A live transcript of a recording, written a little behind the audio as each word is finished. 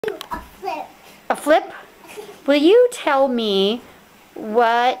A flip? Will you tell me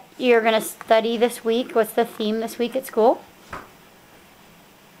what you're going to study this week? What's the theme this week at school?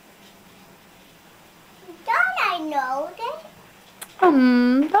 Don't I know this?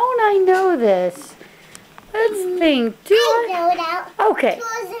 Don't I know this? Let's think. I know that. Okay.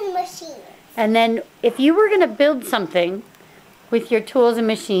 Tools and machines. And then if you were going to build something with your tools and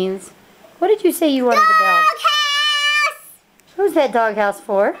machines, what did you say you wanted to build? Doghouse! Who's that doghouse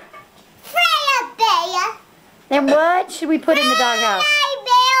for? Freya Bear. Then what should we put in the doghouse? I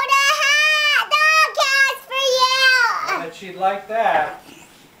built a doghouse for you. Bet she'd like that.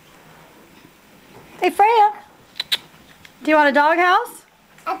 Hey, Freya. Do you want a doghouse?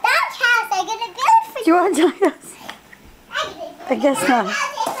 A doghouse I'm going to build for Do you want a doghouse? you. I guess not.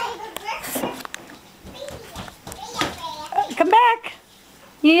 Come back.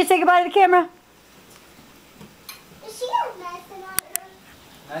 You need to say goodbye to the camera. Is she a messing on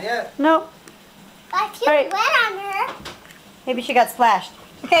her? Not yet. No. I feel All right. wet on her. Maybe she got splashed.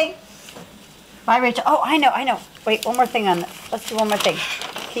 Okay. Bye, Rachel. Oh, I know. Wait, one more thing on this. Let's do one more thing.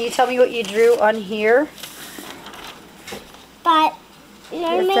 Can you tell me what you drew on here? But, Is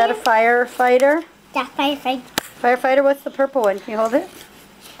that a firefighter? that firefighter. Firefighter, what's the purple one? Can you hold it?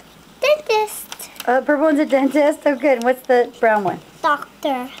 Dentist. Purple one's a dentist. Oh, good. And what's the brown one?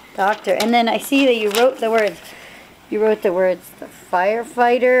 Doctor. Doctor. And then I see that you wrote the words. You wrote the words. The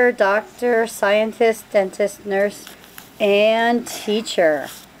firefighter, doctor, scientist, dentist, nurse, and teacher.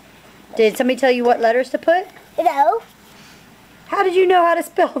 Did somebody tell you what letters to put? No. How did you know how to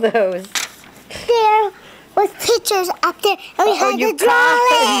spell those? There was pictures up there, and we had to draw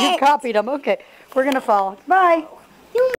it. You copied them. Okay. We're going to follow. Bye.